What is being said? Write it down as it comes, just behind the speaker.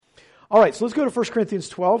All right, so let's go to 1 Corinthians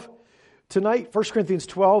 12 tonight, 1 Corinthians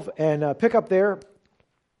 12, and pick up there.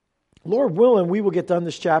 Lord willing, we will get done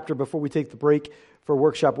this chapter before we take the break for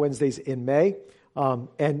Workshop Wednesdays in May.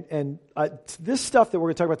 This stuff that we're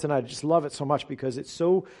going to talk about tonight, I just love it so much because it's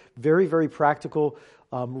so very, very practical,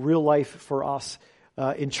 real life for us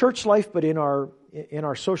in church life, but in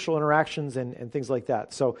our social interactions and things like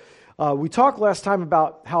that. So we talked last time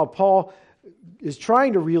about how Paul is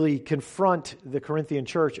trying to really confront the Corinthian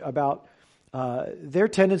church about their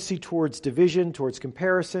tendency towards division, towards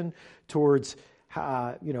comparison, towards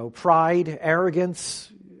pride,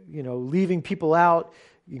 arrogance, leaving people out,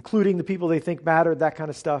 including the people they think matter, that kind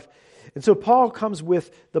of stuff. And so Paul comes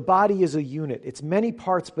with the body is a unit. It's many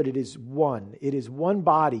parts, but it is one. It is one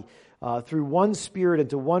body through one spirit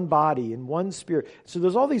into one body in one spirit. So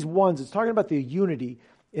there's all these ones. It's talking about the unity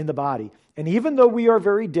in the body. And even though we are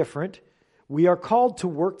very different, we are called to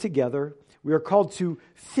work together. We are called to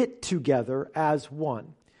fit together as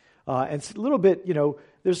one. And it's a little bit,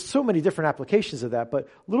 there's so many different applications of that, but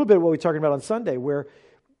a little bit of what we're talking about on Sunday where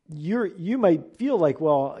you might feel like,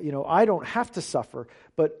 well, I don't have to suffer,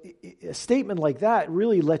 but a statement like that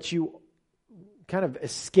really lets you kind of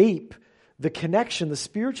escape the connection, the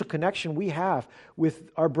spiritual connection we have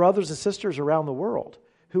with our brothers and sisters around the world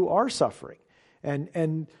who are suffering.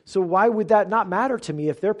 And so why would that not matter to me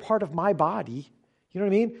if they're part of my body? You know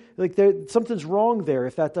what I mean? Like something's wrong there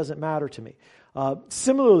if that doesn't matter to me.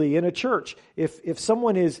 Similarly, in a church, if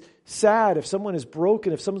someone is sad, if someone is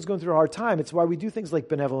broken, if someone's going through a hard time, it's why we do things like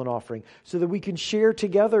benevolent offering, so that we can share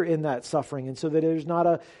together in that suffering, and so that there's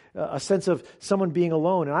not a sense of someone being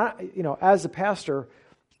alone. And as a pastor,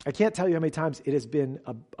 I can't tell you how many times it has been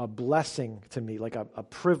a blessing to me, like a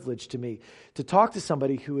privilege to me, to talk to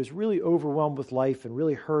somebody who is really overwhelmed with life and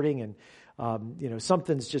really hurting, and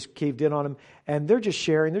something's just caved in on them, and they're just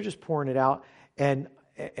sharing, they're just pouring it out, and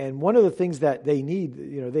one of the things that they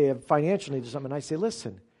need, they have financial needs or something, and I say,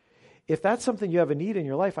 listen, if that's something you have a need in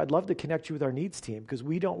your life, I'd love to connect you with our needs team because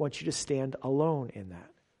we don't want you to stand alone in that.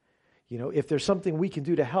 If there's something we can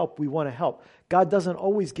do to help, we want to help. God doesn't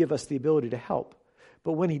always give us the ability to help,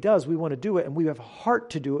 but when He does, we want to do it, and we have a heart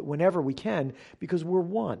to do it whenever we can because we're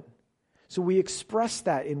one. So we express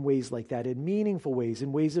that in ways like that, in meaningful ways,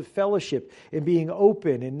 in ways of fellowship, in being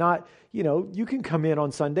open and not, you can come in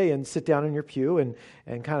on Sunday and sit down in your pew and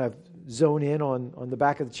kind of zone in on the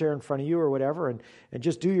back of the chair in front of you or whatever and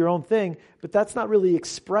just do your own thing. But that's not really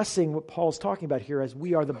expressing what Paul's talking about here as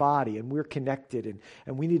we are the body and we're connected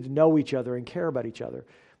and we need to know each other and care about each other.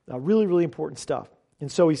 Really, really important stuff.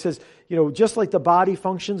 And so he says, just like the body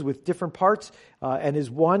functions with different parts and is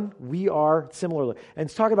one, we are similarly. And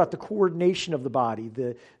it's talking about the coordination of the body,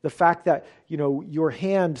 the fact that, your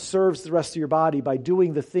hand serves the rest of your body by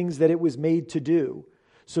doing the things that it was made to do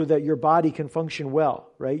so that your body can function well,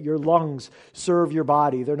 right? Your lungs serve your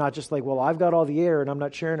body. They're not just like, well, I've got all the air and I'm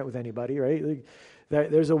not sharing it with anybody, right?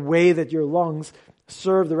 There's a way that your lungs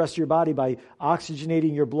serve the rest of your body by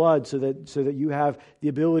oxygenating your blood so that you have the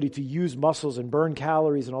ability to use muscles and burn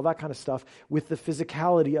calories and all that kind of stuff with the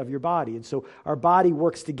physicality of your body. And so our body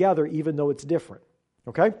works together even though it's different.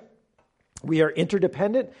 Okay? We are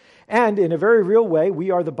interdependent, and in a very real way,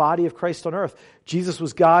 we are the body of Christ on earth. Jesus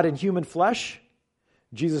was God in human flesh.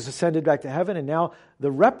 Jesus ascended back to heaven, and now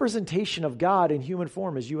the representation of God in human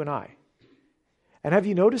form is you and I. And have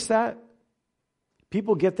you noticed that?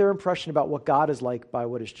 People get their impression about what God is like by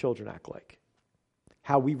what His children act like,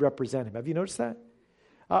 how we represent Him. Have you noticed that?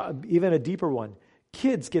 Even a deeper one.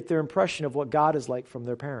 Kids get their impression of what God is like from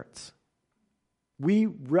their parents. We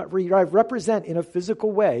represent in a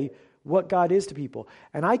physical way what God is to people.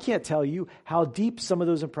 And I can't tell you how deep some of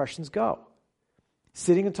those impressions go.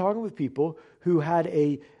 Sitting and talking with people who had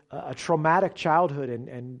a traumatic childhood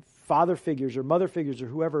and father figures or mother figures or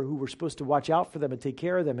whoever who were supposed to watch out for them and take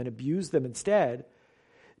care of them and abuse them instead,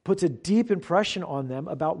 puts a deep impression on them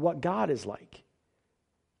about what God is like.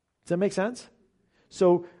 Does that make sense?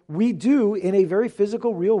 So we do, in a very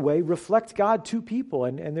physical, real way, reflect God to people,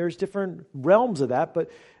 and there's different realms of that, but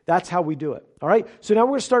that's how we do it. All right? So now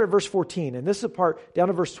we're going to start at verse 14, and this is a part down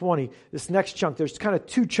to verse 20, this next chunk. There's kind of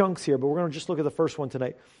two chunks here, but we're going to just look at the first one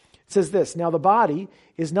tonight. It says this, "Now the body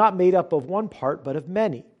is not made up of one part, but of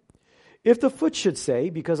many. If the foot should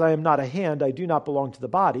say, because I am not a hand, I do not belong to the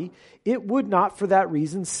body, it would not for that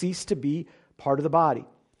reason cease to be part of the body.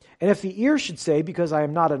 And if the ear should say, because I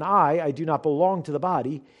am not an eye, I do not belong to the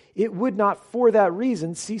body, it would not for that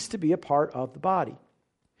reason cease to be a part of the body.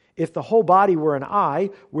 If the whole body were an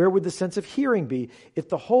eye, where would the sense of hearing be? If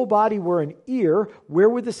the whole body were an ear, where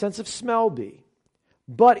would the sense of smell be?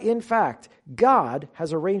 But in fact, God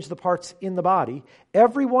has arranged the parts in the body,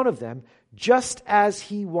 every one of them, just as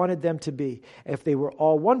he wanted them to be. If they were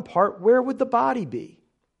all one part, where would the body be?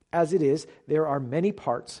 As it is, there are many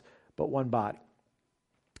parts, but one body.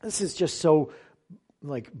 This is just so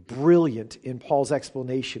brilliant in Paul's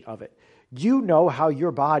explanation of it. You know how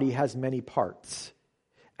your body has many parts,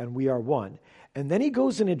 and we are one. And then he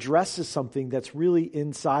goes and addresses something that's really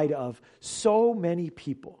inside of so many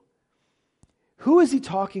people. Who is he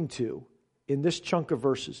talking to in this chunk of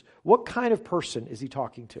verses? What kind of person is he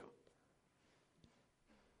talking to?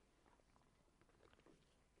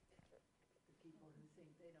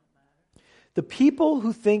 The people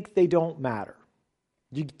who think they don't matter.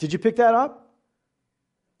 Did you pick that up?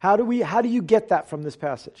 How do you get that from this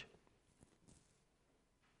passage?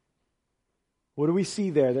 What do we see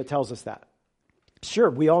there that tells us that?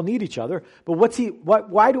 Sure, we all need each other, but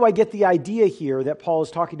why do I get the idea here that Paul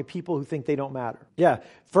is talking to people who think they don't matter? Yeah,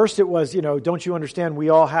 first it was, don't you understand we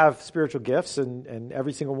all have spiritual gifts and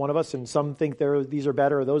every single one of us, and some think these are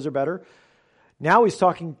better or those are better. Now he's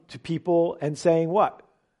talking to people and saying what?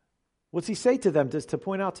 What's he say to them just to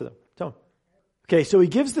point out to them? Tell them. Okay, so he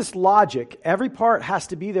gives this logic. Every part has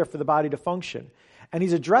to be there for the body to function. And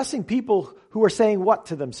he's addressing people who are saying what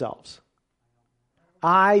to themselves?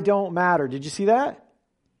 I don't matter. Did you see that?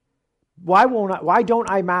 Why don't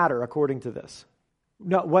I matter according to this?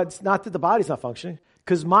 No, what's not that the body's not functioning,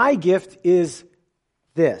 because my gift is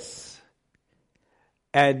this.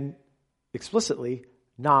 And explicitly,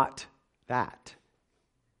 not that.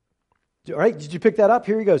 All right, did you pick that up?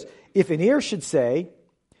 Here he goes. If an ear should say,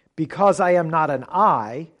 because I am not an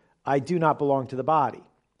eye, I do not belong to the body.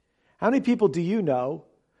 How many people do you know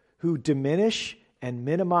who diminish and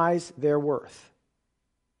minimize their worth?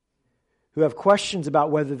 Who have questions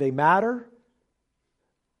about whether they matter?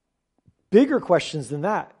 Bigger questions than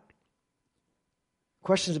that.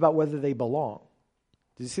 Questions about whether they belong.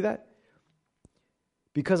 Did you see that?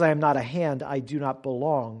 Because I am not a hand, I do not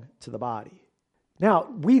belong to the body. Now,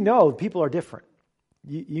 we know people are different.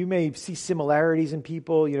 You may see similarities in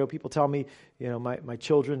people. People tell me, my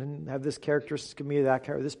children have this characteristic of me, that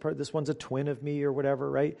character, this one's a twin of me or whatever,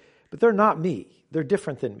 right? But they're not me. They're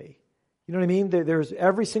different than me. You know what I mean? There's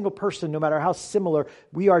every single person, no matter how similar,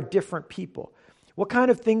 we are different people. What kind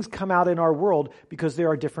of things come out in our world because there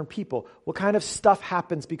are different people? What kind of stuff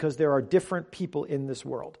happens because there are different people in this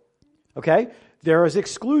world? Okay? There is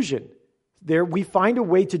exclusion. We find a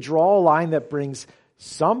way to draw a line that brings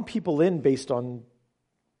some people in based on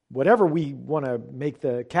whatever we want to make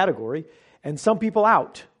the category, and some people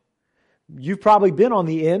out. You've probably been on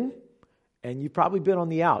the in, and you've probably been on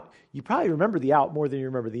the out. You probably remember the out more than you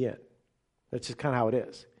remember the in. That's just kind of how it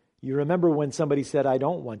is. You remember when somebody said, I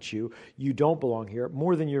don't want you, you don't belong here,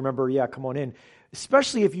 more than you remember, yeah, come on in.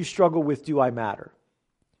 Especially if you struggle with, do I matter?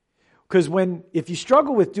 Because if you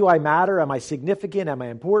struggle with, do I matter, am I significant, am I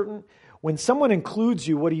important? When someone includes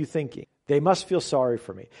you, what are you thinking? They must feel sorry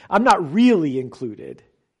for me. I'm not really included.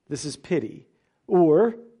 This is pity.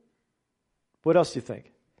 Or, what else do you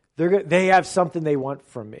think? They have something they want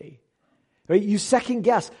from me. Right? You second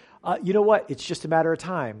guess. You know what? It's just a matter of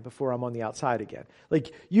time before I'm on the outside again.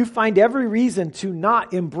 You find every reason to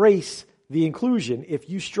not embrace the inclusion if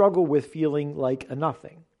you struggle with feeling like a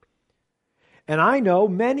nothing. And I know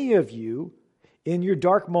many of you, in your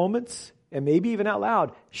dark moments, and maybe even out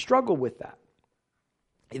loud, struggle with that.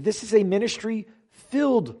 This is a ministry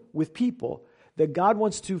filled with people that God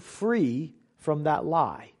wants to free from that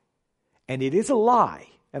lie. And it is a lie.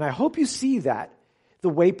 And I hope you see that the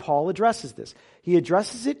way Paul addresses this. He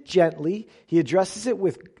addresses it gently. He addresses it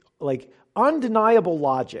with undeniable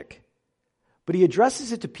logic. But he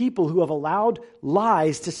addresses it to people who have allowed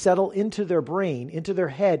lies to settle into their brain, into their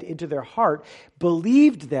head, into their heart,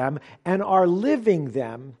 believed them, and are living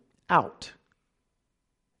them out.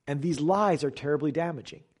 And these lies are terribly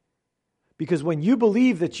damaging. Because when you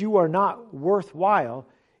believe that you are not worthwhile,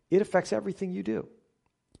 it affects everything you do.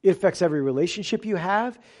 It affects every relationship you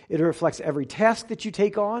have. It reflects every task that you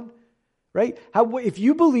take on, right? If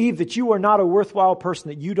you believe that you are not a worthwhile person,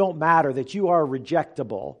 that you don't matter, that you are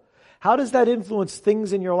rejectable, how does that influence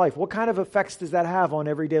things in your life? What kind of effects does that have on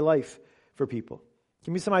everyday life for people?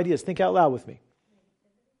 Give me some ideas. Think out loud with me.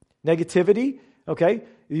 Negativity, okay?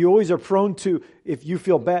 You always are prone to, if you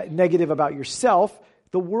feel negative about yourself,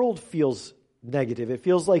 the world feels negative. It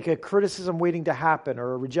feels like a criticism waiting to happen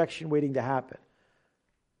or a rejection waiting to happen.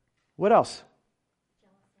 What else?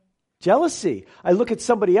 Jealousy. I look at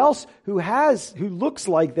somebody else who looks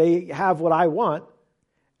like they have what I want,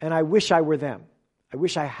 and I wish I were them. I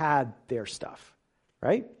wish I had their stuff,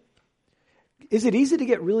 right? Is it easy to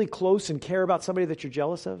get really close and care about somebody that you're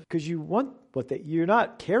jealous of? Because you want you're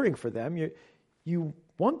not caring for them. You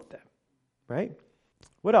want them, right?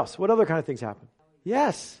 What else? What other kind of things happen?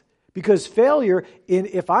 Yes, because failure,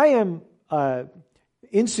 if I am an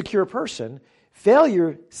insecure person,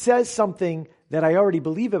 failure says something that I already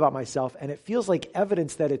believe about myself, and it feels like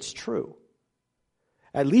evidence that it's true.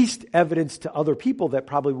 At least evidence to other people that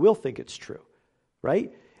probably will think it's true,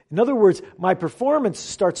 right? In other words, my performance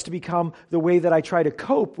starts to become the way that I try to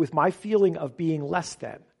cope with my feeling of being less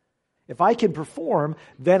than. If I can perform,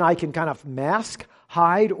 then I can kind of mask,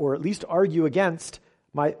 hide, or at least argue against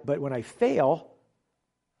but when I fail,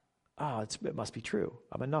 it must be true.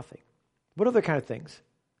 I'm a nothing. What other kind of things?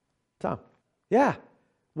 Tom? Yeah.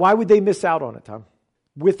 Why would they miss out on it, Tom?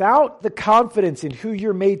 Without the confidence in who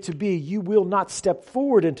you're made to be, you will not step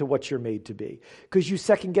forward into what you're made to be because you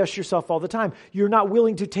second guess yourself all the time. You're not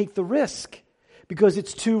willing to take the risk because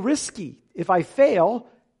it's too risky. If I fail,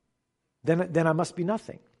 then I must be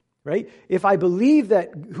nothing, right? If I believe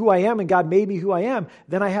that who I am and God made me who I am,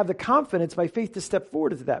 then I have the confidence by faith to step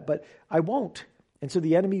forward into that, but I won't. And so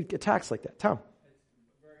the enemy attacks like that. Tom?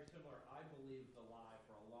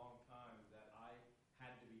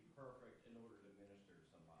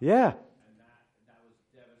 Yeah. And that was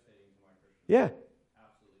devastating to my Christian life. Yeah.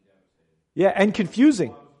 Absolutely devastating. Yeah, and confusing.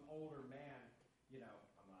 I was an older man,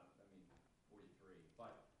 I'm 43,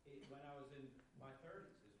 but when I was in my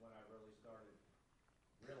 30s is when I really started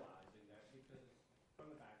realizing that because from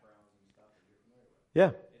the backgrounds and stuff that you're familiar with. Yeah.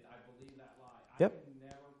 I believe that lie. Yep. I can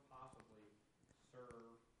never possibly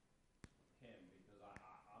serve him because I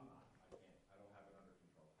can't. I don't have it under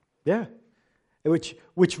control. Yeah.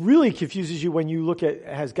 Which really confuses you when you look at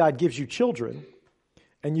as God gives you children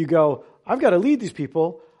and you go, I've got to lead these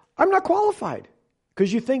people. I'm not qualified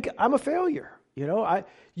because you think I'm a failure.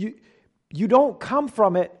 You don't come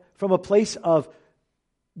from a place of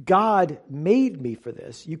God made me for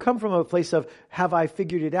this. You come from a place of, have I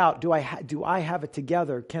figured it out? Do I have it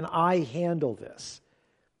together? Can I handle this?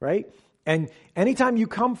 Right? And anytime you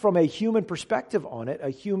come from a human perspective on it,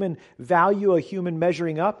 a human value, a human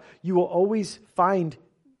measuring up, you will always find,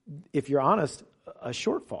 if you're honest, a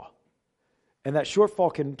shortfall. And that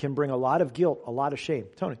shortfall can bring a lot of guilt, a lot of shame.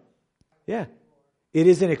 Tony? Yeah. It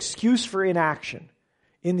is an excuse for inaction.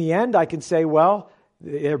 In the end, I can say, well,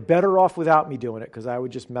 they're better off without me doing it because I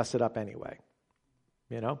would just mess it up anyway.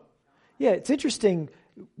 Yeah, it's interesting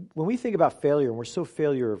when we think about failure, and we're so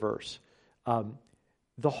failure averse.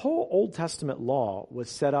 The whole Old Testament law was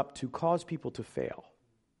set up to cause people to fail.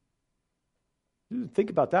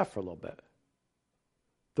 Think about that for a little bit.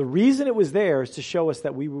 The reason it was there is to show us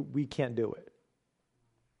that we can't do it.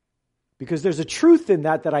 Because there's a truth in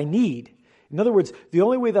that I need. In other words, the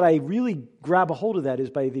only way that I really grab a hold of that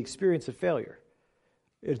is by the experience of failure.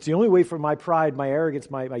 It's the only way for my pride, my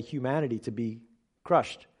arrogance, my humanity to be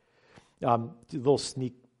crushed. A little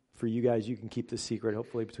sneak for you guys. You can keep this secret,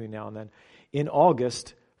 hopefully, between now and then. In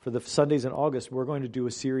August, for the Sundays in August, we're going to do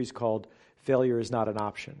a series called Failure is Not an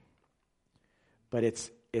Option. But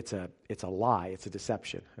it's a lie, it's a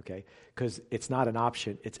deception, okay? Because it's not an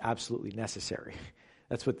option, it's absolutely necessary.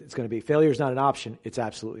 That's what it's going to be. Failure is not an option, it's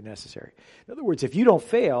absolutely necessary. In other words, if you don't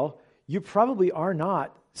fail, you probably are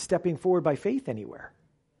not stepping forward by faith anywhere.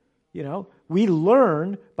 We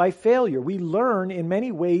learn by failure. We learn in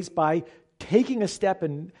many ways by taking a step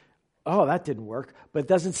and, that didn't work. But it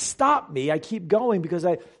doesn't stop me. I keep going because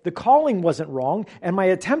the calling wasn't wrong and my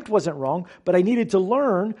attempt wasn't wrong, but I needed to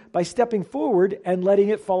learn by stepping forward and letting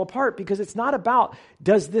it fall apart because it's not about,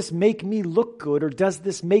 does this make me look good or does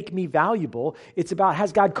this make me valuable? It's about,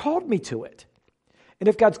 has God called me to it? And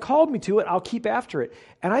if God's called me to it, I'll keep after it.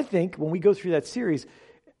 And I think when we go through that series,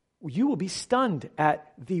 you will be stunned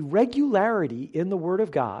at the regularity in the Word of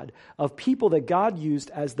God of people that God used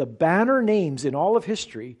as the banner names in all of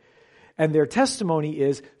history. And their testimony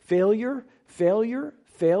is failure, failure,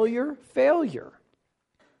 failure, failure.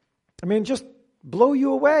 I mean, just blow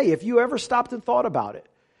you away if you ever stopped and thought about it.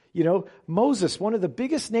 Moses, one of the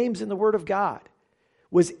biggest names in the Word of God,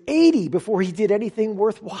 was 80 before he did anything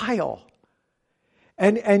worthwhile.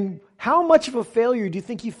 And how much of a failure do you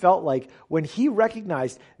think he felt like when he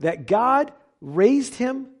recognized that God raised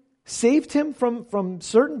him, saved him from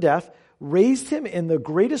certain death, raised him in the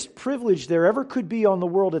greatest privilege there ever could be on the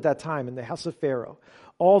world at that time in the house of Pharaoh.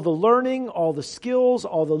 All the learning, all the skills,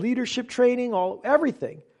 all the leadership training,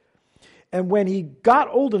 everything. And when he got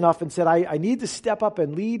old enough and said, I need to step up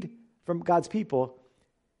and lead from God's people,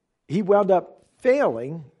 he wound up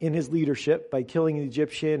failing in his leadership by killing an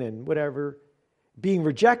Egyptian and whatever, being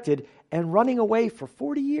rejected and running away for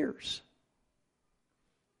 40 years.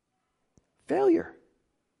 Failure.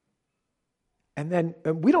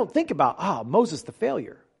 And we don't think about, Moses the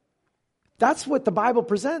failure. That's what the Bible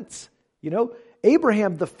presents.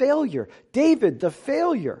 Abraham the failure. David the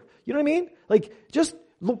failure. You know what I mean? Like, just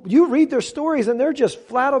you read their stories and they're just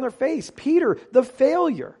flat on their face. Peter the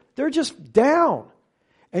failure. They're just down.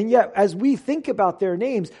 And yet, as we think about their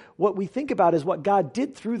names, what we think about is what God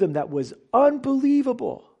did through them that was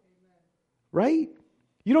unbelievable. Right?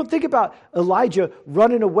 You don't think about Elijah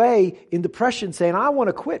running away in depression saying, I want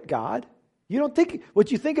to quit, God. You don't think,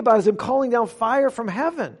 what you think about is him calling down fire from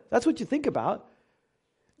heaven. That's what you think about.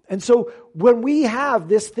 And so when we have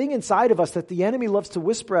this thing inside of us that the enemy loves to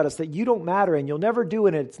whisper at us that you don't matter and you'll never do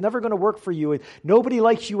it and it's never going to work for you and nobody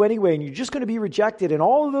likes you anyway and you're just going to be rejected and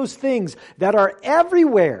all of those things that are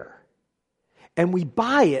everywhere, and we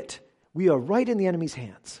buy it, we are right in the enemy's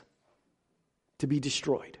hands to be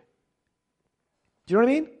destroyed. Do you know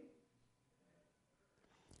what I mean?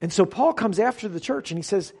 And so Paul comes after the church and he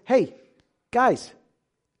says, hey, guys,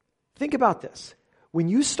 think about this. When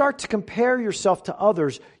you start to compare yourself to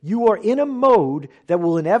others, you are in a mode that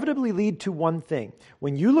will inevitably lead to one thing.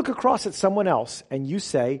 When you look across at someone else and you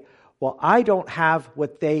say, well, I don't have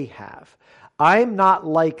what they have. I'm not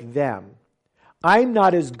like them. I'm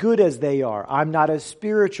not as good as they are. I'm not as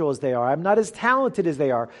spiritual as they are. I'm not as talented as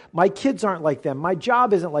they are. My kids aren't like them. My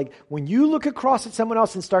job isn't like... When you look across at someone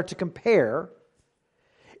else and start to compare,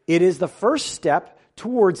 it is the first step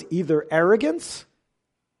towards either arrogance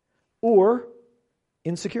or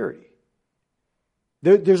insecurity.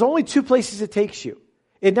 There's only two places it takes you.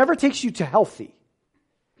 It never takes you to healthy.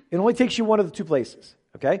 It only takes you one of the two places.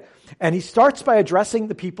 Okay? And he starts by addressing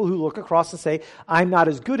the people who look across and say, I'm not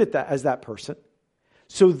as good at that as that person.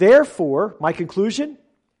 So therefore, my conclusion,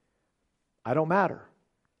 I don't matter.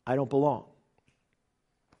 I don't belong.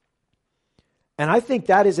 And I think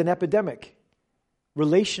that is an epidemic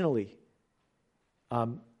relationally.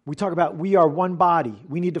 We talk about we are one body.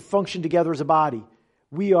 We need to function together as a body.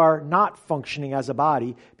 We are not functioning as a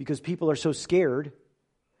body because people are so scared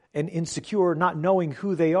and insecure, not knowing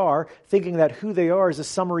who they are, thinking that who they are is a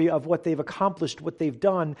summary of what they've accomplished, what they've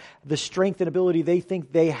done, the strength and ability they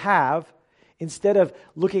think they have, instead of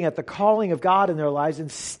looking at the calling of God in their lives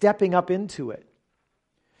and stepping up into it.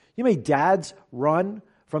 You know how many dads run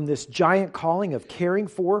from this giant calling of caring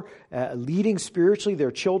for, leading spiritually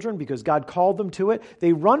their children because God called them to it?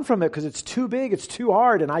 They run from it because it's too big, it's too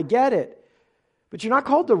hard, and I get it. But you're not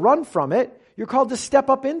called to run from it. You're called to step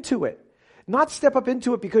up into it. Not step up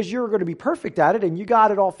into it because you're going to be perfect at it and you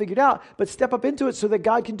got it all figured out, but step up into it so that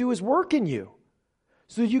God can do His work in you,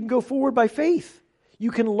 so that you can go forward by faith. You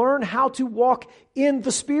can learn how to walk in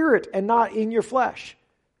the Spirit and not in your flesh.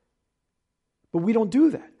 But we don't do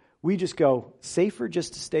that. We just go, safer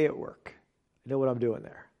just to stay at work. I know what I'm doing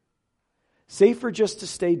there. Safer just to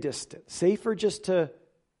stay distant. Safer just to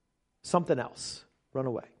something else. Run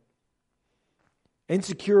away.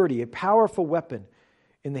 Insecurity, a powerful weapon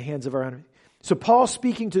in the hands of our enemy. So Paul's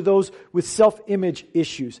speaking to those with self-image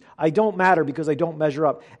issues. I don't matter because I don't measure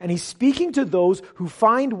up. And he's speaking to those who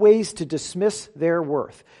find ways to dismiss their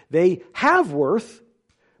worth. They have worth,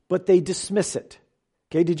 but they dismiss it.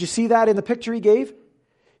 Okay, did you see that in the picture he gave?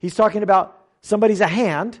 He's talking about somebody's a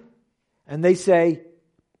hand, and they say,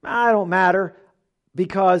 I don't matter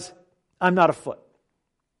because I'm not a foot.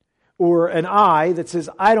 Or an eye that says,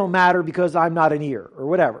 I don't matter because I'm not an ear, or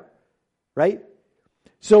whatever. Right?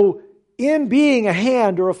 So, in being a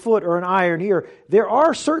hand or a foot or an eye or an ear, there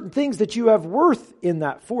are certain things that you have worth in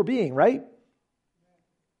that for being, right?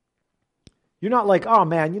 You're not like, oh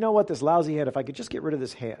man, you know what, this lousy hand, if I could just get rid of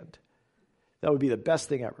this hand, that would be the best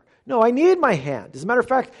thing ever. No, I need my hand. As a matter of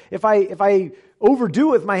fact, if I overdo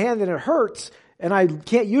it with my hand and it hurts and I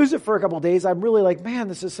can't use it for a couple of days, I'm really like, man,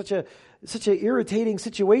 this is such an irritating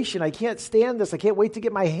situation. I can't stand this. I can't wait to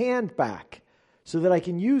get my hand back so that I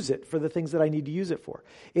can use it for the things that I need to use it for.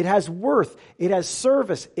 It has worth. It has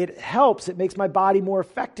service. It helps. It makes my body more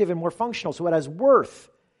effective and more functional. So it has worth.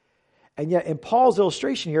 And yet in Paul's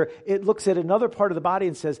illustration here, it looks at another part of the body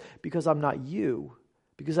and says, because I'm not you,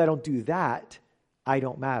 because I don't do that, I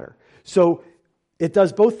don't matter. So it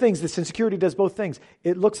does both things. This insecurity does both things.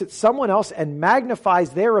 It looks at someone else and magnifies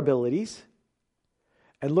their abilities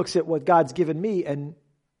and looks at what God's given me and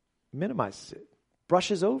minimizes it,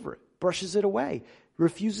 brushes over it, brushes it away,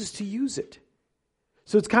 refuses to use it.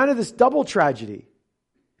 So it's kind of this double tragedy.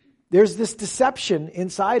 There's this deception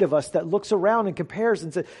inside of us that looks around and compares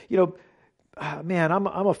and says, man, I'm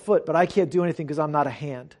a foot, but I can't do anything because I'm not a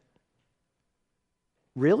hand.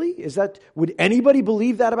 Really? Would anybody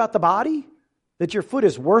believe that about the body? That your foot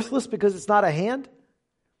is worthless because it's not a hand?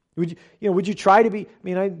 Would you try to be,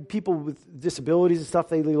 people with disabilities and stuff,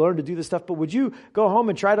 they learn to do this stuff, but would you go home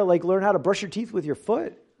and try to learn how to brush your teeth with your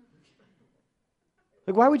foot?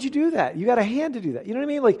 Why would you do that? You got a hand to do that. You know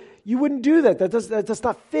what I mean? You wouldn't do that. That's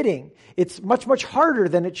not fitting. It's much, much harder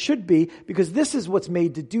than it should be because this is what's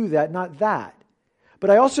made to do that, not that. But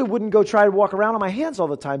I also wouldn't go try to walk around on my hands all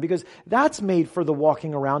the time because that's made for the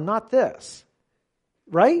walking around, not this.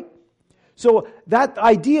 Right? So that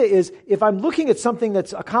idea is, if I'm looking at something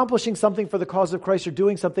that's accomplishing something for the cause of Christ or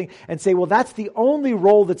doing something and say, well, that's the only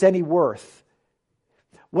role that's any worth.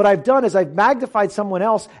 What I've done is I've magnified someone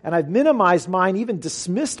else and I've minimized mine, even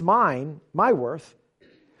dismissed my worth.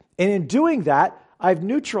 And in doing that, I've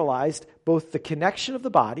neutralized both the connection of the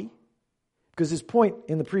body, because his point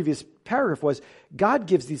in the previous paragraph was, God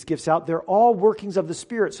gives these gifts out. They're all workings of the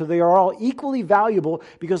Spirit. So they are all equally valuable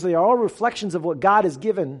because they are all reflections of what God has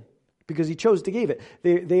given because he chose to give it.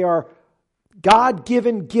 They are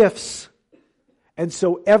God-given gifts. And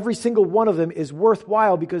so every single one of them is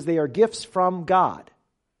worthwhile because they are gifts from God.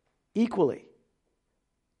 Equally.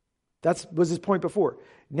 That was his point before.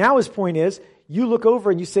 Now his point is, you look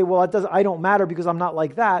over and you say, well, I don't matter because I'm not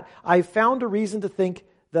like that. I found a reason to think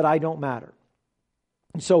that I don't matter.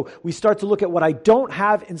 And so we start to look at what I don't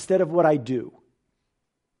have instead of what I do.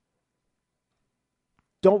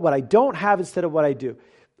 What I don't have instead of what I do.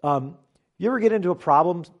 You ever get into a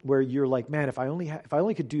problem where you're like, man, if I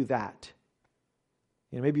only could do that.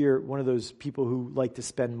 Maybe you're one of those people who like to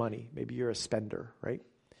spend money. Maybe you're a spender, right?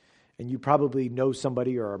 And you probably know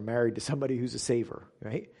somebody or are married to somebody who's a saver,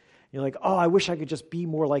 right? You're like, oh, I wish I could just be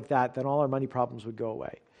more like that. Then all our money problems would go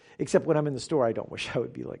away. Except when I'm in the store, I don't wish I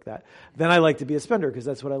would be like that. Then I like to be a spender because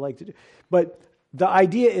that's what I like to do. But the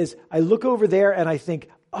idea is, I look over there and I think,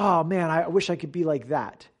 oh man, I wish I could be like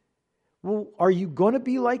that. Well, are you going to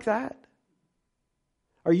be like that?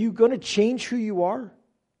 Are you going to change who you are?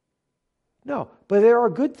 No, but there are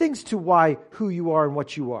good things to who you are and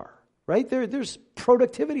what you are, right? There's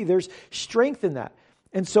productivity, there's strength in that.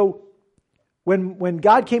 And so when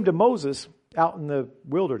God came to Moses out in the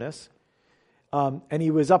wilderness, and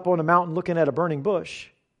he was up on a mountain looking at a burning bush,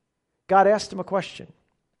 God asked him a question.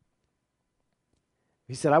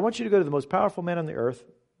 He said, I want you to go to the most powerful man on the earth,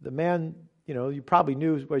 the man, you probably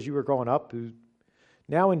knew as you were growing up, who's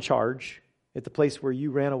now in charge at the place where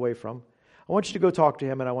you ran away from. I want you to go talk to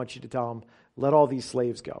him, and I want you to tell him, let all these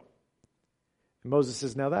slaves go. And Moses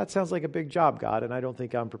says, now that sounds like a big job, God, and I don't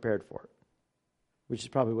think I'm prepared for it. Which is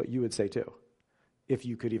probably what you would say too, if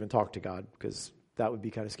you could even talk to God, because that would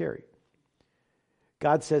be kind of scary.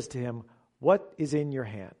 God says to him, what is in your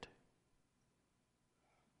hand?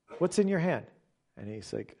 What's in your hand? And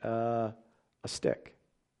he's like, a stick.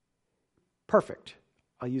 Perfect.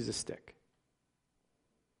 I'll use a stick.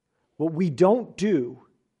 What we don't do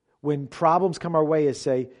when problems come our way is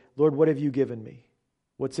say, Lord, what have you given me?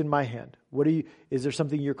 What's in my hand? Is there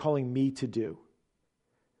something you're calling me to do?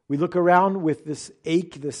 We look around with this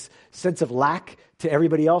ache, this sense of lack to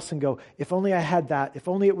everybody else and go, if only I had that, if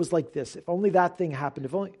only it was like this, if only that thing happened,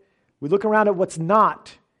 if only... We look around at what's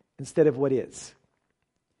not instead of what is.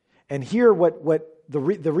 And here,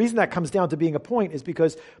 the reason that comes down to being a point is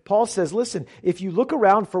because Paul says, listen, if you look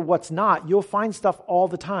around for what's not, you'll find stuff all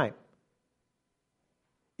the time.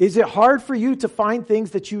 Is it hard for you to find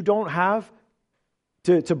things that you don't have?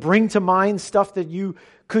 To bring to mind stuff that you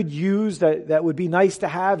could use that would be nice to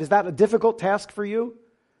have? Is that a difficult task for you?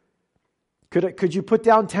 Could you put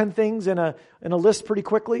down 10 things in a list pretty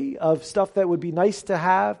quickly of stuff that would be nice to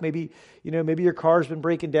have? Maybe your car's been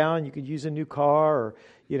breaking down, you could use a new car, or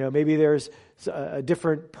maybe there's a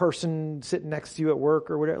different person sitting next to you at work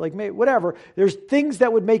or whatever. Whatever. There's things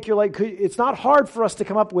that would make your life. It's not hard for us to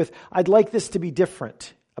come up with, I'd like this to be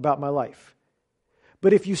different about my life.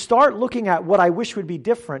 But if you start looking at what I wish would be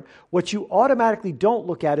different, what you automatically don't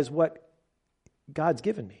look at is what God's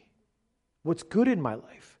given me. What's good in my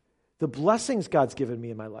life. The blessings God's given me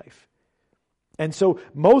in my life. And so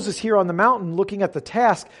Moses here on the mountain looking at the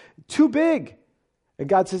task, too big. And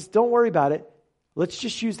God says, don't worry about it. Let's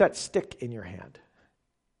just use that stick in your hand.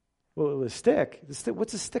 Well, the stick,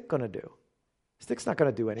 what's a stick going to do? Stick's not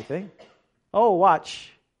going to do anything. Oh,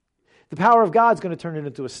 watch. The power of God's going to turn it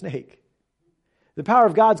into a snake. The power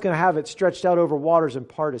of God's going to have it stretched out over waters and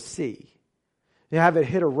part a sea. You have it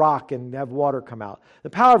hit a rock and have water come out. The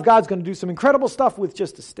power of God's going to do some incredible stuff with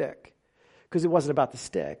just a stick. Because it wasn't about the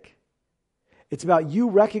stick. It's about you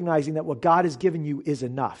recognizing that what God has given you is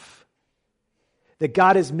enough. That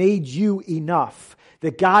God has made you enough.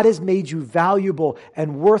 That God has made you valuable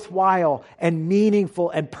and worthwhile and meaningful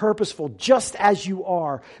and purposeful just as you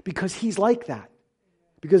are. Because He's like that.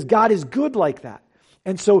 Because God is good like that.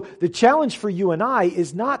 And so the challenge for you and I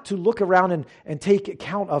is not to look around and take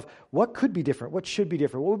account of what could be different, what should be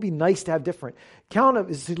different, what would be nice to have different.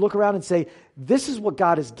 Is to look around and say, this is what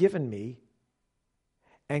God has given me,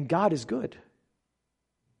 and God is good.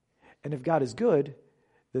 And if God is good,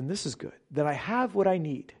 then this is good. Then I have what I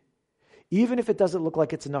need, even if it doesn't look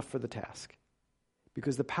like it's enough for the task.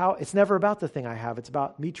 Because it's never about the thing I have, it's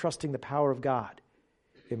about me trusting the power of God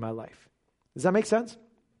in my life. Does that make sense?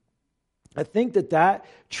 I think that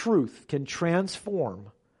truth can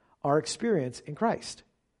transform our experience in Christ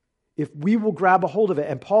if we will grab a hold of it.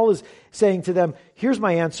 And Paul is saying to them, here's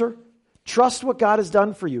my answer. Trust what God has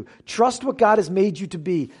done for you. Trust what God has made you to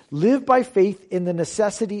be. Live by faith in the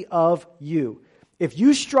necessity of you. If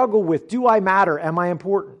you struggle with, do I matter? Am I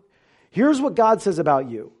important? Here's what God says about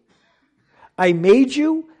you. I made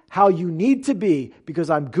you how you need to be because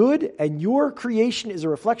I'm good and your creation is a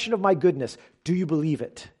reflection of my goodness. Do you believe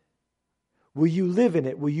it? Will you live in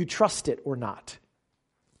it? Will you trust it or not?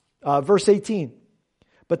 Verse 18.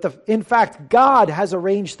 But in fact, God has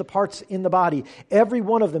arranged the parts in the body, every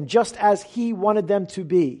one of them, just as He wanted them to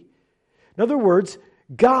be. In other words,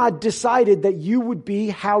 God decided that you would be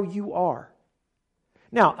how you are.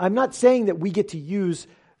 Now, I'm not saying that we get to use,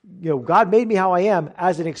 God made me how I am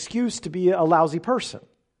as an excuse to be a lousy person,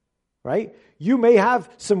 right? You may have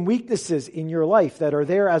some weaknesses in your life that are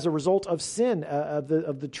there as a result of sin, of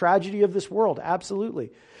the tragedy of this world,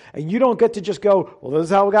 absolutely. And you don't get to just go, well, this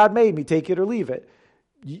is how God made me, take it or leave it.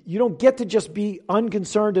 You don't get to just be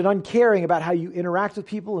unconcerned and uncaring about how you interact with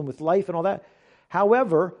people and with life and all that.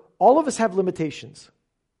 However, all of us have limitations.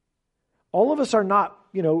 All of us are not,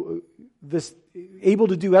 able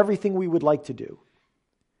to do everything we would like to do.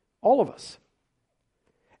 All of us.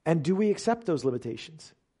 And do we accept those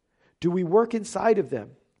limitations? Do we work inside of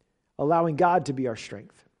them, allowing God to be our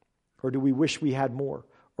strength? Or do we wish we had more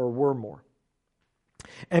or were more?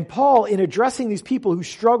 And Paul, in addressing these people who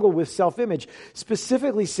struggle with self-image,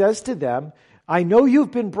 specifically says to them, I know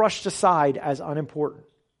you've been brushed aside as unimportant.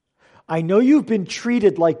 I know you've been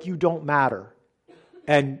treated like you don't matter.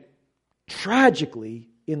 And tragically,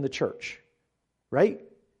 in the church, right?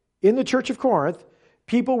 In the church of Corinth,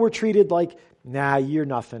 people were treated like, nah, you're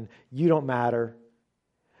nothing. You don't matter.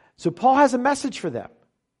 So Paul has a message for them.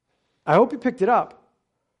 I hope you picked it up.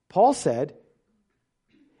 Paul said,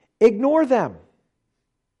 ignore them.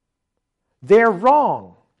 They're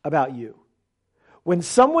wrong about you. When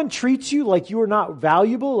someone treats you like you're not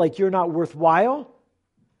valuable, like you're not worthwhile,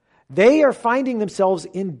 they are finding themselves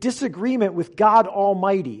in disagreement with God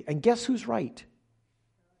Almighty. And guess who's right?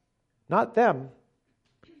 Not them.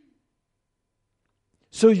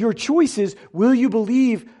 So your choice is, will you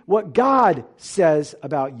believe what God says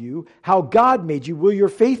about you, how God made you? Will your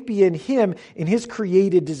faith be in Him, in His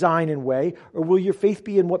created design and way, or will your faith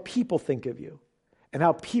be in what people think of you and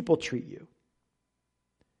how people treat you?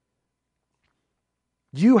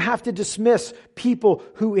 You have to dismiss people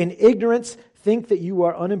who in ignorance think that you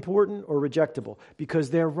are unimportant or rejectable because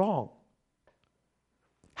they're wrong.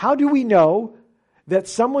 How do we know that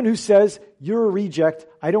someone who says, you're a reject,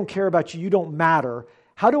 I don't care about you, you don't matter,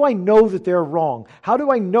 how do I know that they're wrong? How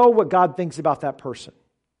do I know what God thinks about that person?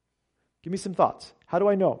 Give me some thoughts. How do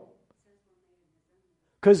I know?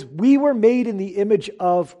 Because we were made in the image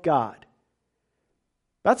of God.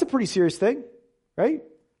 That's a pretty serious thing, right?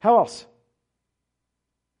 How else?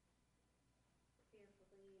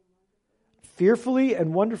 Fearfully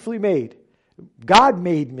and wonderfully made. God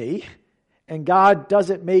made me, and God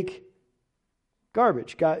doesn't make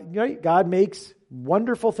garbage. God makes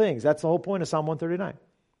wonderful things. That's the whole point of Psalm 139.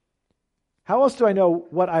 How else do I know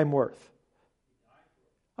what I'm worth?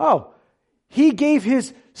 Oh, He gave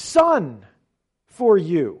His Son for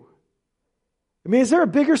you. I mean, is there a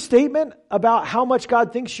bigger statement about how much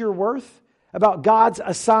God thinks you're worth? About God's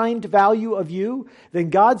assigned value of you than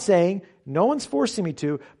God saying, no one's forcing me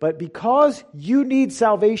to, but because you need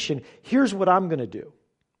salvation, here's what I'm going to do.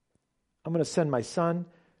 I'm going to send my Son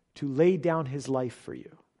to lay down His life for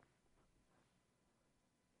you.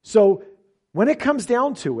 So when it comes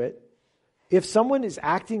down to it, if someone is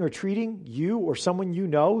acting or treating you or someone you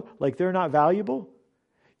know like they're not valuable,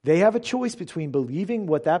 they have a choice between believing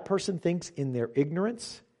what that person thinks in their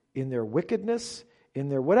ignorance, in their wickedness, in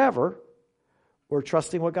their whatever, or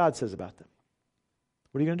trusting what God says about them.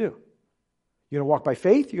 What are you going to do? You're going to walk by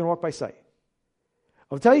faith? You're going to walk by sight?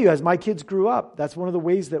 I'll tell you, as my kids grew up, that's one of the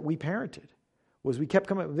ways that we parented, was we kept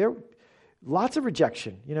coming. There lots of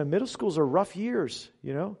rejection. Middle schools are rough years,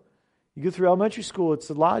 You go through elementary school, it's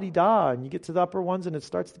a la-di-da, and you get to the upper ones, and it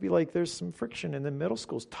starts to be like there's some friction, and then middle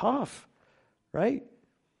school's tough, right?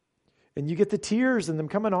 And you get the tears and them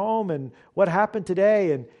coming home, and what happened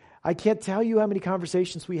today, and I can't tell you how many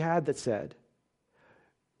conversations we had that said,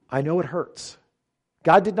 I know it hurts.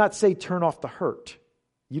 God did not say turn off the hurt.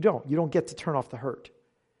 You don't get to turn off the hurt.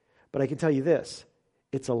 But I can tell you this,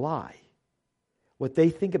 it's a lie. What they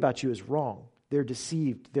think about you is wrong. They're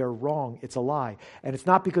deceived. They're wrong. It's a lie. And it's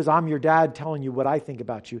not because I'm your dad telling you what I think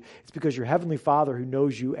about you. It's because your Heavenly Father who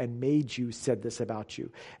knows you and made you said this about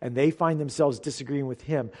you. And they find themselves disagreeing with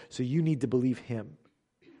Him. So you need to believe Him.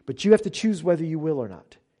 But you have to choose whether you will or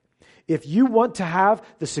not. If you want to have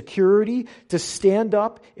the security to stand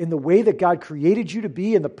up in the way that God created you to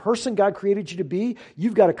be and the person God created you to be,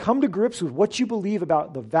 you've got to come to grips with what you believe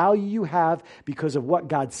about the value you have because of what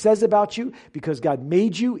God says about you, because God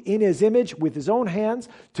made you in His image with His own hands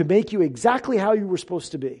to make you exactly how you were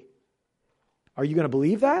supposed to be. Are you going to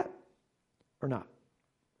believe that or not?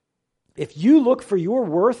 If you look for your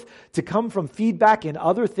worth to come from feedback in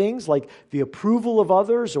other things like the approval of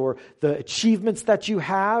others or the achievements that you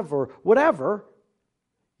have or whatever,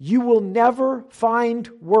 you will never find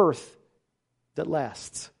worth that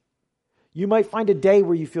lasts. You might find a day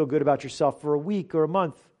where you feel good about yourself for a week or a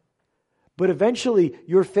month, but eventually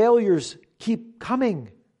your failures keep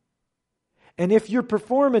coming. And if your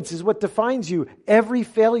performance is what defines you, every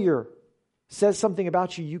failure says something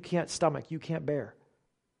about you you can't stomach, you can't bear.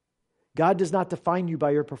 God does not define you by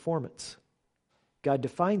your performance. God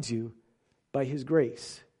defines you by His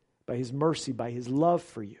grace, by His mercy, by His love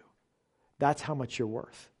for you. That's how much you're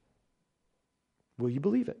worth. Will you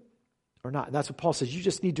believe it or not? And that's what Paul says. You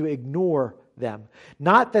just need to ignore them.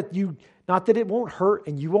 Not that it won't hurt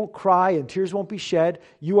and you won't cry and tears won't be shed.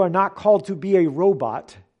 You are not called to be a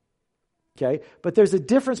robot. Okay? But there's a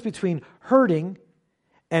difference between hurting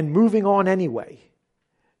and moving on anyway.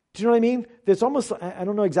 Do you know what I mean? There's almost, I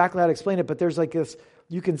don't know exactly how to explain it, but there's like this,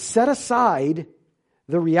 you can set aside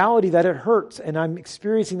the reality that it hurts and I'm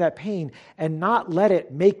experiencing that pain and not let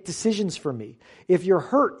it make decisions for me. If your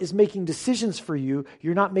hurt is making decisions for you,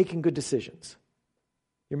 you're not making good decisions.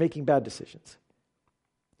 You're making bad decisions.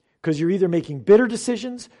 Because you're either making bitter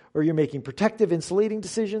decisions or you're making protective, insulating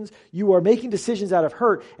decisions. You are making decisions out of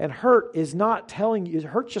hurt, and hurt is not telling you,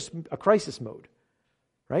 hurt's just a crisis mode.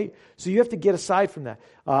 Right? So you have to get aside from that.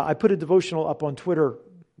 I put a devotional up on Twitter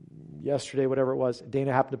yesterday, whatever it was.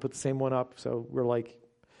 Dana happened to put the same one up, so we're like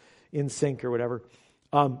in sync or whatever.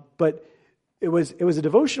 But it was a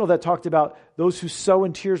devotional that talked about those who sow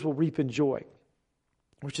in tears will reap in joy,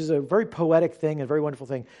 which is a very poetic thing and a very wonderful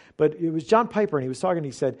thing. But it was John Piper, and he was talking, and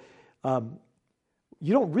he said,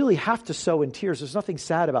 you don't really have to sow in tears. There's nothing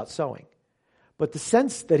sad about sowing. But the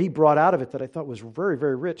sense that he brought out of it that I thought was very,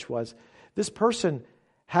 very rich was this person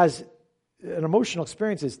has an emotional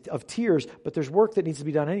experience of tears, but there's work that needs to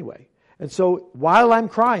be done anyway. And so while I'm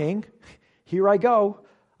crying, here I go.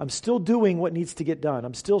 I'm still doing what needs to get done.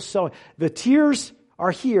 I'm still sowing. The tears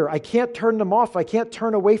are here. I can't turn them off. I can't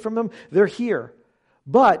turn away from them. They're here.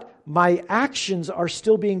 But my actions are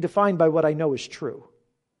still being defined by what I know is true,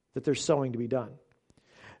 that there's sowing to be done.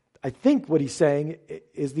 I think what he's saying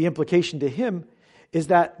is the implication to him is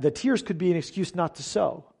that the tears could be an excuse not to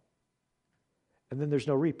sow. And then there's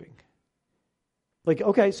no reaping. Like,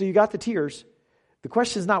 okay, so you got the tears. The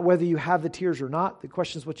question is not whether you have the tears or not. The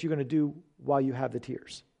question is what you're going to do while you have the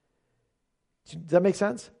tears. Does that make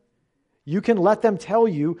sense? You can let them tell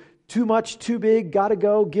you too much, too big, got to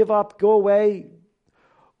go, give up, go away.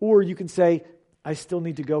 Or you can say, I still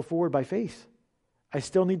need to go forward by faith. I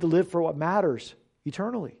still need to live for what matters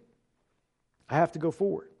eternally. I have to go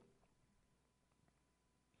forward.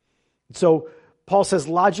 So Paul says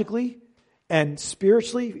logically, and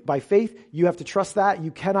spiritually, by faith, you have to trust that.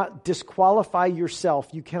 You cannot disqualify yourself.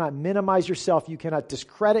 You cannot minimize yourself. You cannot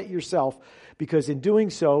discredit yourself, because in doing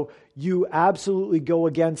so, you absolutely go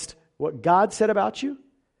against what God said about you.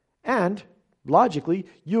 And logically,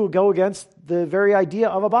 you will go against the very idea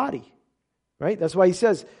of a body. Right? That's why he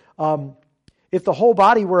says, if the whole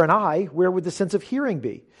body were an eye, where would the sense of hearing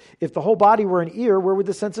be? If the whole body were an ear, where would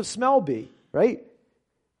the sense of smell be? Right?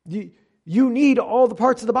 You need all the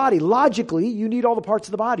parts of the body. Logically, you need all the parts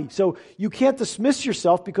of the body. So you can't dismiss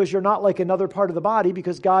yourself because you're not like another part of the body,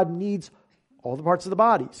 because God needs all the parts of the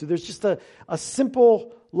body. So there's just a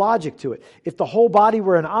simple logic to it. If the whole body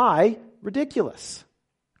were an eye, ridiculous,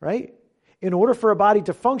 right? In order for a body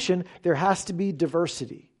to function, there has to be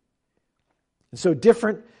diversity. And so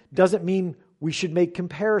different doesn't mean we should make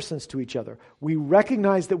comparisons to each other. We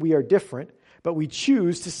recognize that we are different, but we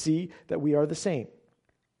choose to see that we are the same.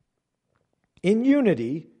 In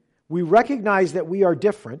unity, we recognize that we are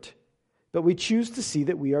different, but we choose to see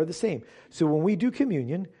that we are the same. So when we do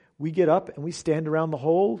communion, we get up and we stand around the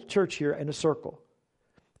whole church here in a circle.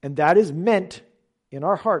 And that is meant in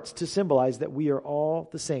our hearts to symbolize that we are all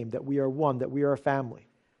the same, that we are one, that we are a family,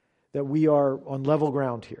 that we are on level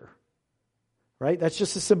ground here. Right? That's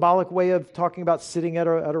just a symbolic way of talking about sitting at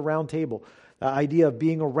a round table. The idea of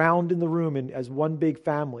being around in the room and as one big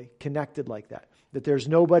family, connected like that. That there's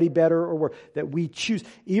nobody better or worse. That we choose,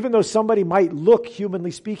 even though somebody might look, humanly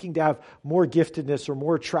speaking, to have more giftedness or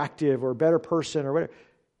more attractive or a better person or whatever,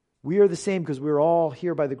 we are the same because we're all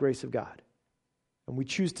here by the grace of God. And we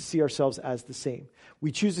choose to see ourselves as the same.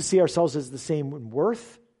 We choose to see ourselves as the same in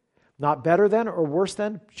worth, not better than or worse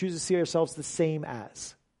than. Choose to see ourselves the same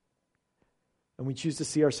as. And we choose to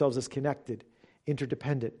see ourselves as connected,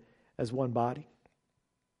 interdependent, as one body.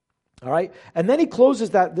 All right? And then he closes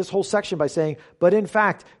this whole section by saying, but in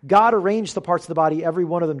fact, God arranged the parts of the body, every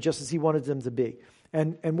one of them, just as he wanted them to be.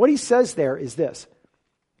 And what he says there is this.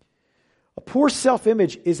 A poor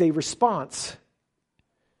self-image is a response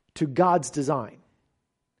to God's design.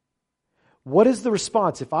 What is the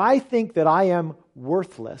response? If I think that I am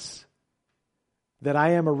worthless, that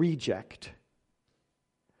I am a reject,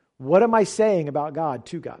 what am I saying about God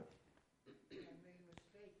to God?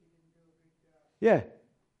 Yeah.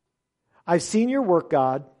 I've seen your work,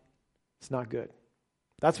 God. It's not good.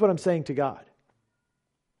 That's what I'm saying to God.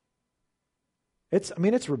 It's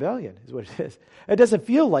rebellion is what it is. It doesn't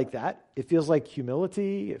feel like that. It feels like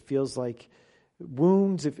humility. It feels like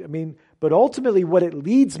wounds. But ultimately what it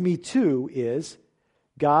leads me to is,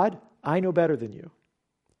 God, I know better than you.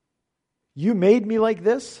 You made me like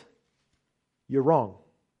this. You're wrong.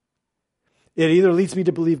 It either leads me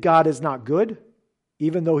to believe God is not good,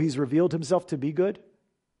 even though he's revealed himself to be good,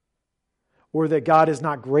 or that God is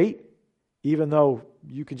not great, even though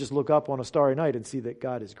you can just look up on a starry night and see that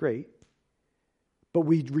God is great. But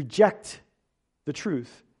we reject the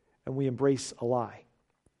truth and we embrace a lie.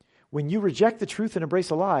 When you reject the truth and embrace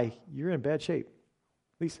a lie, you're in bad shape.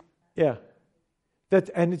 At least, yeah.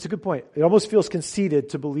 And it's a good point. It almost feels conceited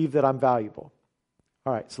to believe that I'm valuable.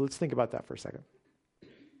 All right, so let's think about that for a second.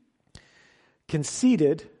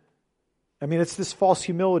 Conceited, it's this false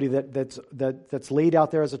humility that's laid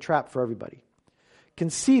out there as a trap for everybody.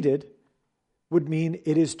 Conceited would mean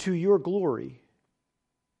it is to your glory,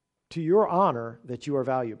 to your honor, that you are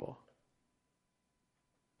valuable.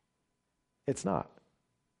 It's not.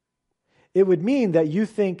 It would mean that you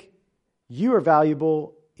think you are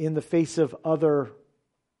valuable in the face of other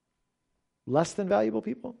less than valuable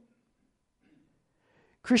people.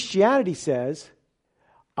 Christianity says,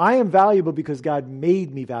 I am valuable because God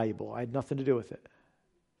made me valuable. I had nothing to do with it.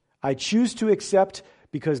 I choose to accept,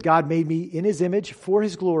 because God made me in his image for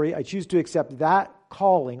his glory, I choose to accept that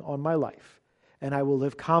calling on my life. And I will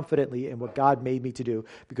live confidently in what God made me to do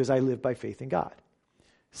because I live by faith in God.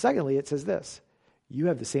 Secondly, it says this. You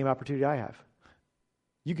have the same opportunity I have.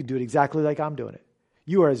 You can do it exactly like I'm doing it.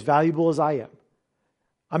 You are as valuable as I am.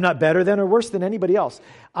 I'm not better than or worse than anybody else.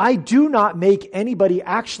 I do not make anybody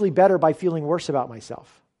actually better by feeling worse about myself.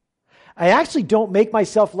 I actually don't make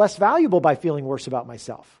myself less valuable by feeling worse about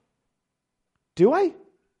myself. Do I?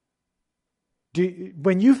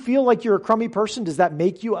 When you feel like you're a crummy person, does that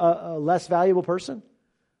make you a less valuable person?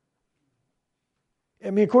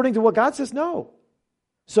 According to what God says, no.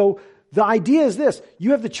 So the idea is this.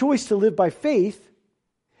 You have the choice to live by faith,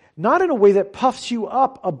 not in a way that puffs you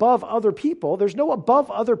up above other people. There's no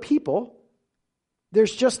above other people.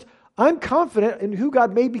 There's just, I'm confident in who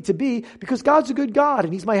God made me to be because God's a good God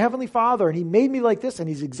and he's my heavenly Father and he made me like this and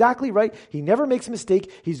he's exactly right. He never makes a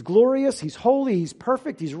mistake. He's glorious. He's holy. He's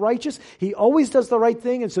perfect. He's righteous. He always does the right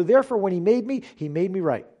thing. And so therefore, when he made me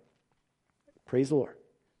right. Praise the Lord.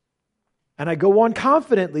 And I go on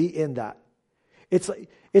confidently in that.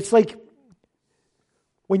 It's like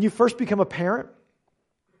when you first become a parent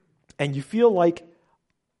and you feel like,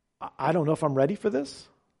 I don't know if I'm ready for this.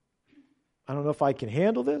 I don't know if I can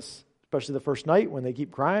handle this, especially the first night when they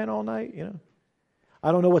keep crying all night,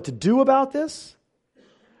 I don't know what to do about this.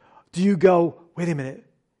 Do you go, wait a minute,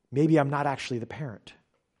 maybe I'm not actually the parent?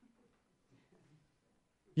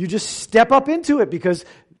 You just step up into it because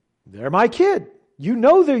they're my kid. You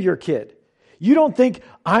know they're your kid. You don't think,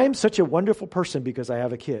 I'm such a wonderful person because I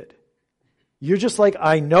have a kid. You're just like,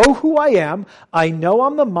 I know who I am. I know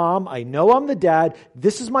I'm the mom. I know I'm the dad.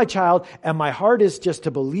 This is my child. And my heart is just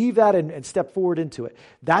to believe that and step forward into it.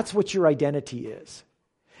 That's what your identity is.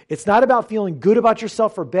 It's not about feeling good about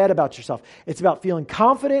yourself or bad about yourself. It's about feeling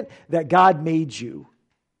confident that God made you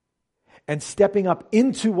and stepping up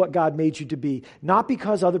into what God made you to be. Not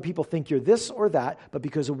because other people think you're this or that, but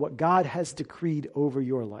because of what God has decreed over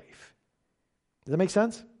your life. Does that make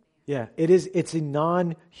sense? Yeah, it's a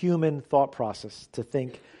non-human thought process to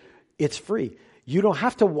think it's free. You don't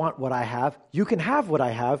have to want what I have. You can have what I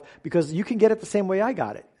have because you can get it the same way I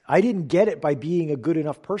got it. I didn't get it by being a good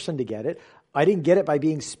enough person to get it. I didn't get it by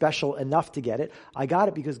being special enough to get it. I got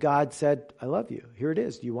it because God said, I love you. Here it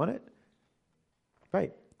is. Do you want it?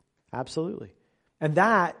 Right. Absolutely. And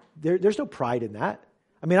that, there's no pride in that.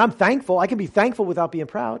 I mean, I'm thankful. I can be thankful without being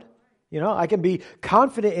proud. I can be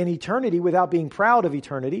confident in eternity without being proud of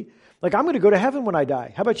eternity. Like, I'm going to go to heaven when I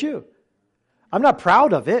die. How about you? I'm not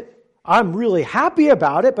proud of it. I'm really happy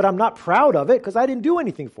about it, but I'm not proud of it because I didn't do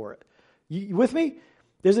anything for it. You with me?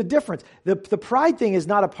 There's a difference. The pride thing is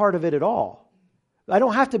not a part of it at all. I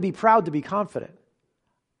don't have to be proud to be confident.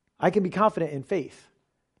 I can be confident in faith.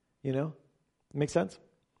 Make sense?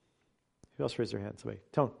 Who else raised their hand? Somebody.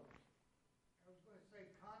 Tone. I was going to say,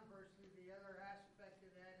 conversely, the other aspect of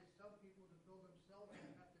that is some people to build themselves and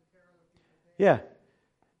have to tear other people down.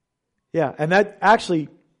 Yeah, and that actually,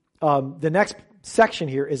 the next section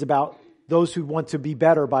here is about those who want to be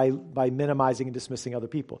better by minimizing and dismissing other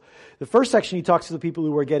people. The first section, he talks to the people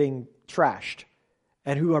who are getting trashed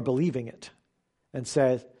and who are believing it and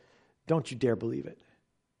says, don't you dare believe it.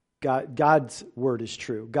 God's word is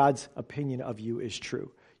true. God's opinion of you is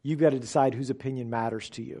true. You've got to decide whose opinion matters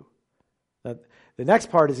to you. The next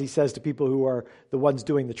part is he says to people who are the ones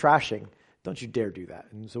doing the trashing, don't you dare do that.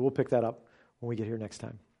 And so we'll pick that up when we get here next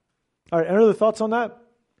time. All right, any other thoughts on that?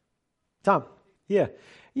 Tom? Yeah.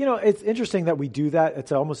 It's interesting that we do that.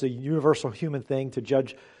 It's almost a universal human thing to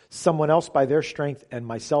judge someone else by their strength and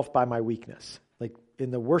myself by my weakness. Like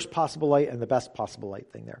in the worst possible light and the best possible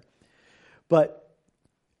light thing there. But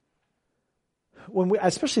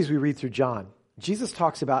especially as we read through John, Jesus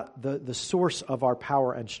talks about the source of our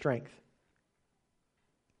power and strength.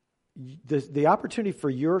 The opportunity for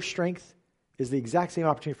your strength is the exact same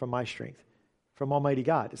opportunity for my strength, from Almighty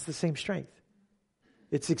God. It's the same strength.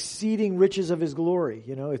 It's exceeding riches of His glory.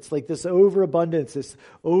 It's like this overabundance, this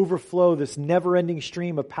overflow, this never-ending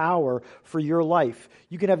stream of power for your life.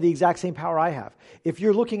 You can have the exact same power I have. If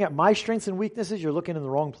you're looking at my strengths and weaknesses, you're looking in the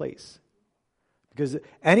wrong place. Because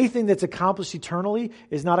anything that's accomplished eternally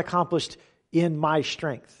is not accomplished in my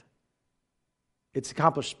strength. It's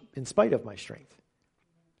accomplished in spite of my strength,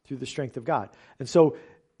 through the strength of God. And so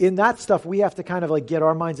in that stuff, we have to kind of like get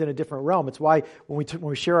our minds in a different realm. It's why when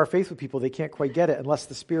we share our faith with people, they can't quite get it unless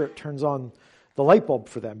the Spirit turns on the light bulb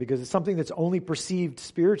for them, because it's something that's only perceived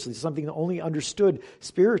spiritually, it's something that only understood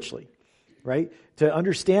spiritually, right? To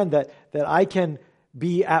understand that I can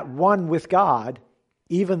be at one with God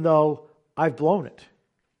even though I've blown it.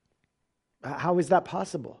 How is that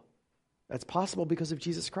possible? That's possible because of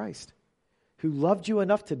Jesus Christ, who loved you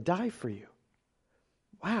enough to die for you.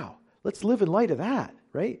 Wow. Let's live in light of that,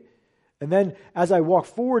 right? And then as I walk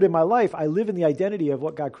forward in my life, I live in the identity of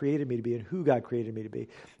what God created me to be and who God created me to be.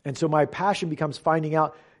 And so my passion becomes finding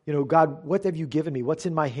out, God, what have you given me? What's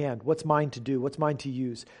in my hand? What's mine to do? What's mine to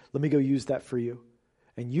use? Let me go use that for you.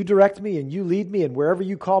 And you direct me and you lead me, and wherever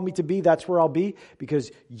you call me to be, that's where I'll be,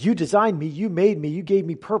 because you designed me, you made me, you gave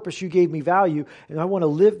me purpose, you gave me value, and I want to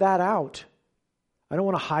live that out. I don't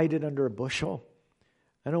want to hide it under a bushel.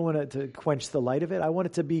 I don't want it to quench the light of it. I want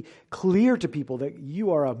it to be clear to people that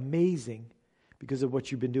you are amazing because of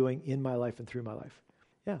what you've been doing in my life and through my life.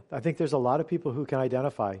 Yeah, I think there's a lot of people who can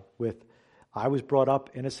identify with, I was brought up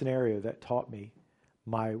in a scenario that taught me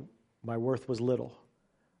my worth was little,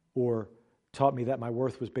 or taught me that my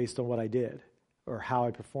worth was based on what I did or how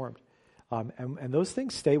I performed. And those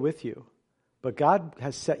things stay with you. But God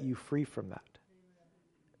has set you free from that.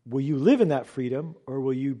 Will you live in that freedom, or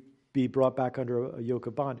will you be brought back under a yoke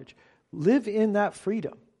of bondage? Live in that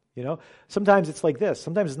freedom. Sometimes it's like this.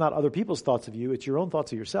 Sometimes it's not other people's thoughts of you. It's your own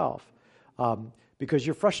thoughts of yourself, because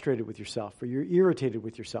you're frustrated with yourself or you're irritated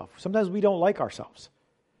with yourself. Sometimes we don't like ourselves.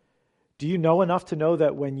 Do you know enough to know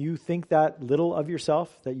that when you think that little of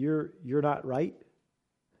yourself, that you're not right?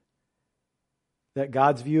 That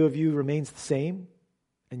God's view of you remains the same,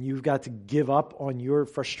 and you've got to give up on your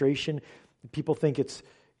frustration? People think it's,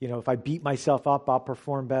 if I beat myself up, I'll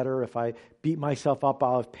perform better. If I beat myself up,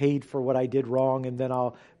 I'll have paid for what I did wrong, and then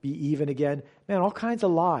I'll be even again. Man, all kinds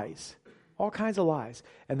of lies. All kinds of lies.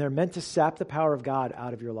 And they're meant to sap the power of God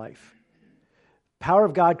out of your life. Power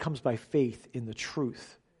of God comes by faith in the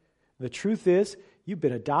truth. The truth is, you've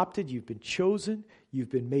been adopted, you've been chosen, you've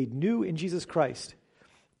been made new in Jesus Christ.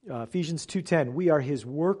 Ephesians 2:10, we are His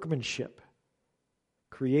workmanship,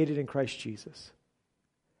 created in Christ Jesus.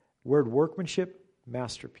 Word workmanship,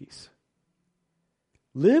 masterpiece.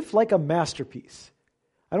 Live like a masterpiece.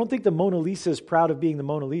 I don't think the Mona Lisa is proud of being the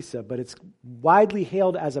Mona Lisa, but it's widely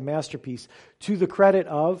hailed as a masterpiece to the credit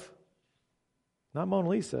of, not Mona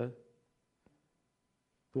Lisa,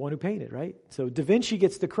 the one who painted, right? So Da Vinci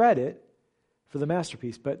gets the credit for the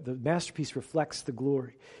masterpiece, but the masterpiece reflects the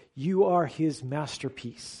glory. You are his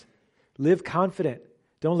masterpiece. Live confident.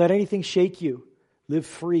 Don't let anything shake you. Live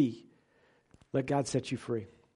free. Let God set you free.